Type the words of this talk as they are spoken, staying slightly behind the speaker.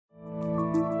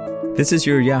This is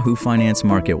your Yahoo Finance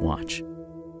Market Watch.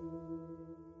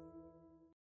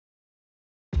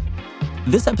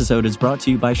 This episode is brought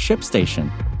to you by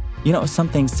ShipStation. You know, some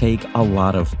things take a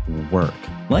lot of work,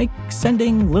 like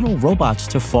sending little robots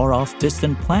to far-off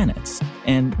distant planets.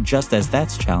 And just as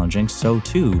that's challenging, so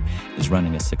too is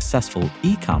running a successful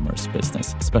e-commerce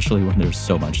business, especially when there's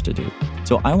so much to do.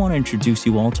 So I want to introduce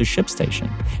you all to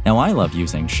ShipStation. Now, I love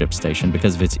using ShipStation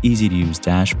because of its easy-to-use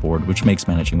dashboard, which makes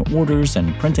managing orders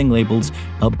and printing labels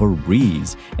a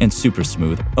breeze and super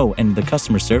smooth. Oh, and the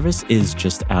customer service is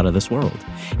just out of this world.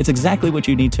 It's exactly what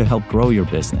you need to help grow your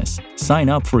business. Sign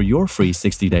up for your free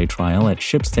 60-day trial at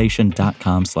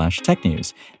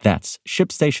shipstation.com/technews. That's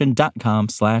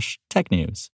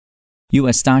shipstation.com/technews.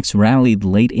 U.S. stocks rallied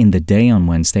late in the day on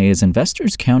Wednesday as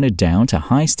investors counted down to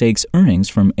high-stakes earnings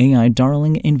from AI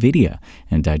darling Nvidia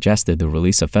and digested the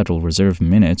release of Federal Reserve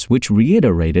minutes, which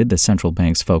reiterated the central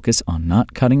bank's focus on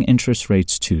not cutting interest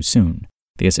rates too soon.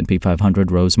 The S&P 500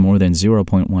 rose more than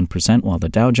 0.1%, while the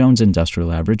Dow Jones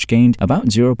Industrial Average gained about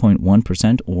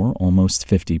 0.1% or almost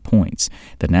 50 points.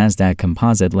 The Nasdaq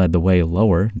Composite led the way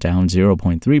lower, down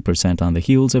 0.3% on the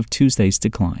heels of Tuesday's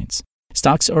declines.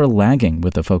 Stocks are lagging,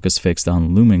 with the focus fixed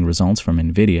on looming results from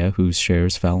Nvidia, whose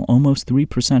shares fell almost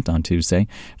 3% on Tuesday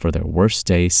for their worst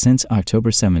day since October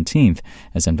 17th,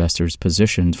 as investors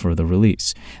positioned for the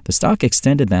release. The stock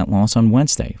extended that loss on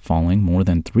Wednesday, falling more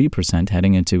than 3%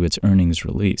 heading into its earnings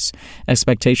release.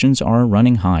 Expectations are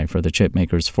running high for the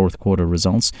chipmaker's fourth quarter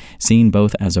results, seen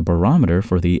both as a barometer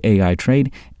for the AI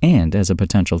trade and as a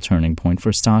potential turning point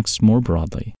for stocks more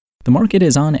broadly. The market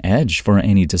is on edge for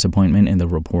any disappointment in the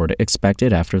report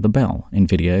expected after the bell.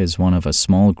 Nvidia is one of a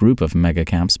small group of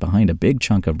megacaps behind a big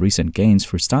chunk of recent gains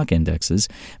for stock indexes.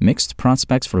 Mixed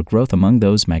prospects for growth among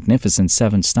those Magnificent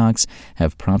Seven stocks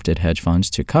have prompted hedge funds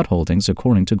to cut holdings,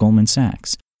 according to Goldman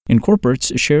Sachs. In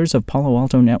corporates, shares of Palo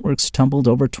Alto Networks tumbled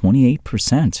over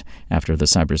 28% after the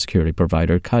cybersecurity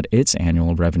provider cut its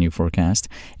annual revenue forecast,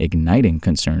 igniting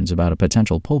concerns about a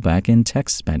potential pullback in tech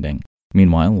spending.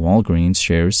 Meanwhile, Walgreens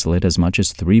shares slid as much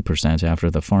as 3%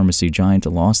 after the pharmacy giant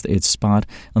lost its spot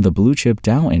on the blue-chip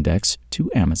Dow Index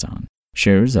to Amazon.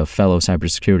 Shares of fellow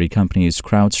cybersecurity companies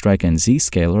CrowdStrike and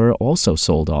Zscaler also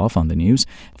sold off on the news,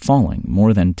 falling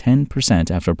more than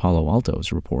 10% after Palo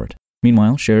Alto's report.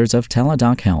 Meanwhile, shares of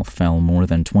Teladoc Health fell more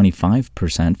than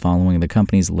 25% following the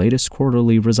company's latest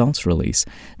quarterly results release.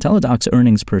 Teladoc's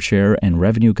earnings per share and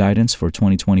revenue guidance for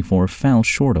 2024 fell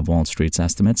short of Wall Street's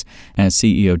estimates, as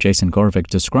CEO Jason Garvik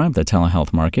described the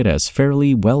telehealth market as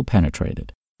fairly well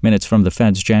penetrated. Minutes from the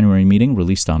Fed's January meeting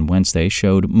released on Wednesday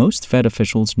showed most Fed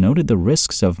officials noted the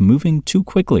risks of moving too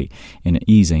quickly in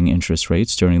easing interest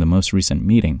rates during the most recent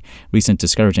meeting. Recent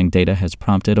discouraging data has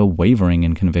prompted a wavering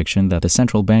in conviction that the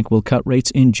central bank will cut rates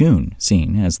in June,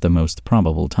 seen as the most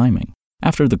probable timing.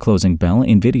 After the closing bell,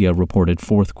 Nvidia reported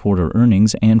fourth quarter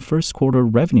earnings and first quarter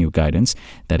revenue guidance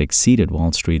that exceeded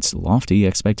Wall Street's lofty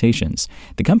expectations.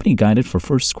 The company guided for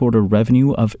first quarter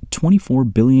revenue of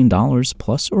 $24 billion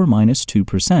plus or minus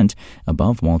 2%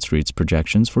 above Wall Street's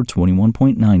projections for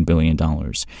 $21.9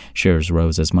 billion. Shares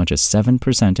rose as much as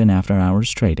 7% in after-hours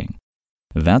trading.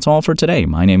 That's all for today.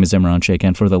 My name is Imran Sheikh,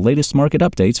 and for the latest market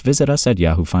updates, visit us at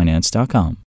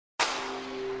yahoofinance.com.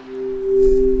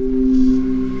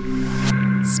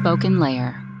 Spoken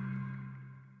Layer.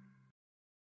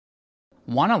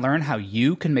 Want to learn how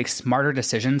you can make smarter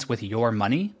decisions with your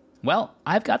money? Well,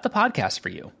 I've got the podcast for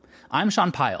you. I'm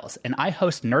Sean Piles, and I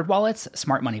host NerdWallet's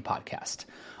Smart Money Podcast.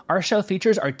 Our show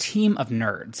features our team of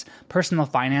nerds, personal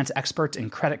finance experts in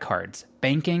credit cards,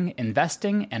 banking,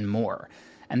 investing, and more.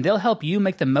 And they'll help you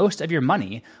make the most of your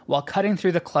money while cutting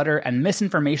through the clutter and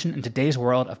misinformation in today's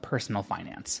world of personal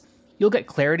finance. You'll get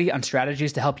clarity on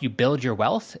strategies to help you build your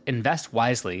wealth, invest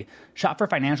wisely, shop for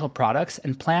financial products,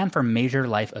 and plan for major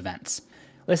life events.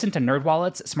 Listen to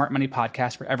NerdWallet's Smart Money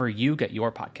Podcast wherever you get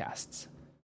your podcasts.